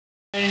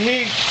And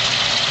he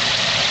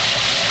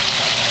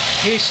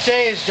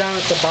stays down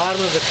at the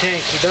bottom of the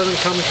tank. He doesn't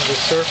come to the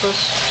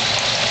surface.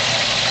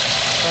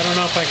 I don't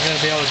know if I'm going to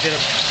be able to get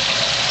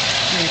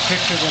any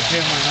pictures of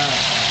him or not.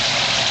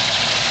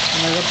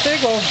 And there's a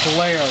big old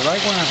glare right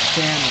where I'm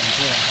standing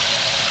too.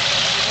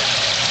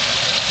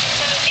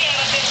 Does he have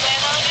a big web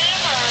on him,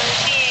 or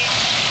is he?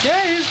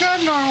 Yeah, he's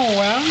got normal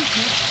web.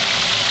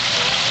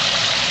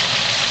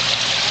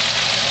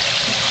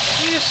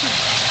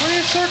 What are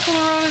you circling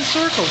around in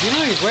circles? You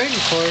know he's waiting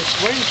for us.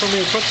 He's waiting for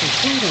me to put some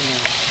food in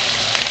there.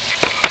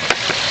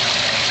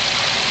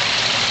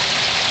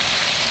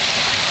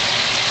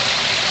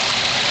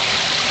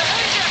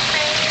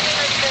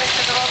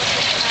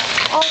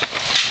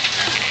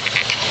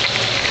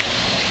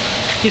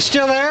 You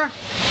still there?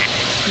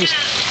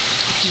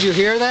 Did you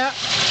hear that?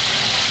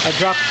 I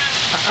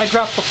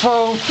dropped the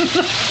phone.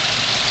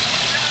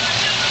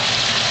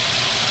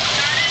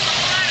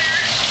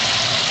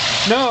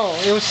 No,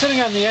 it was sitting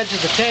on the edge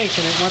of the tank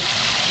and it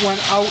went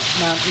out,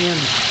 not in.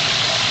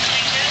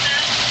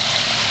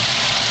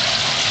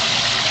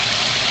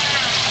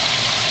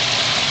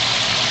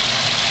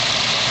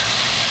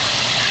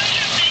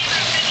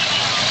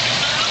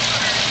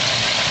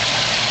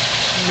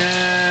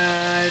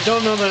 Nah, I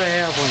don't know that I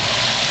have one.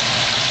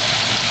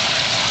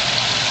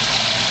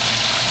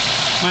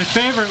 My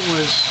favorite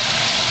was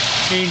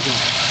Angel.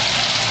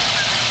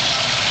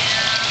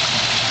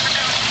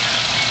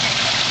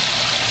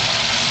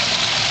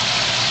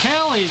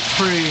 Callie's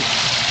pretty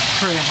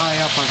high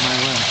up on my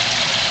list.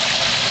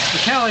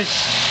 The Callie's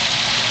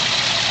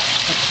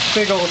a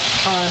big old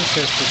pond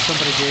fish that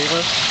somebody gave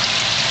us.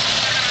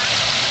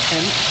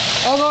 And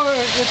although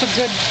it's a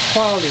good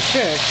quality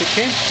fish,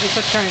 it's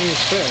a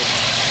Chinese fish.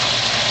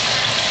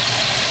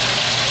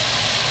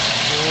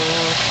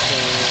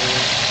 Okay.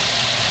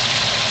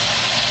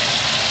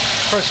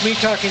 Of course, me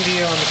talking to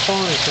you on the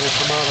phone is going to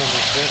come out on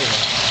this video.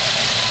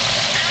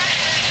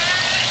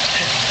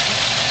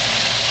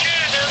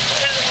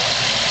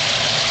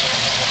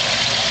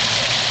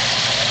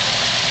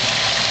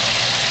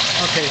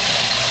 Okay,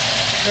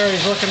 there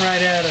he's looking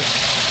right at us.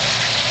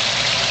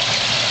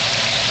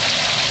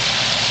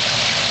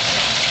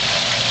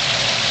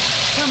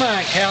 Come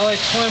on, Callie,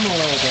 swim a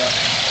little bit.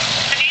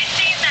 Have you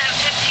seen that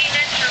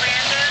 15-inch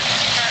Oranda?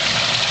 That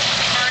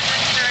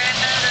largest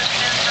Oranda that's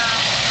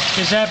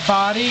been, Is that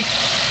body?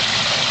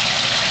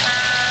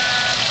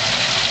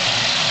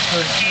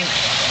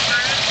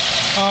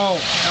 Oh,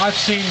 I've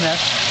seen that.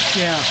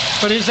 Yeah,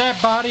 but is that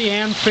body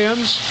and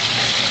fins?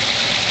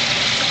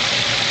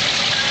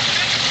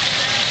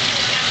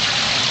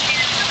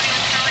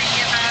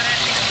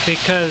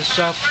 Because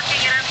I'm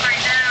looking it up right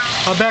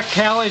now. I'll bet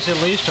Callie's at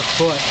least a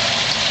foot.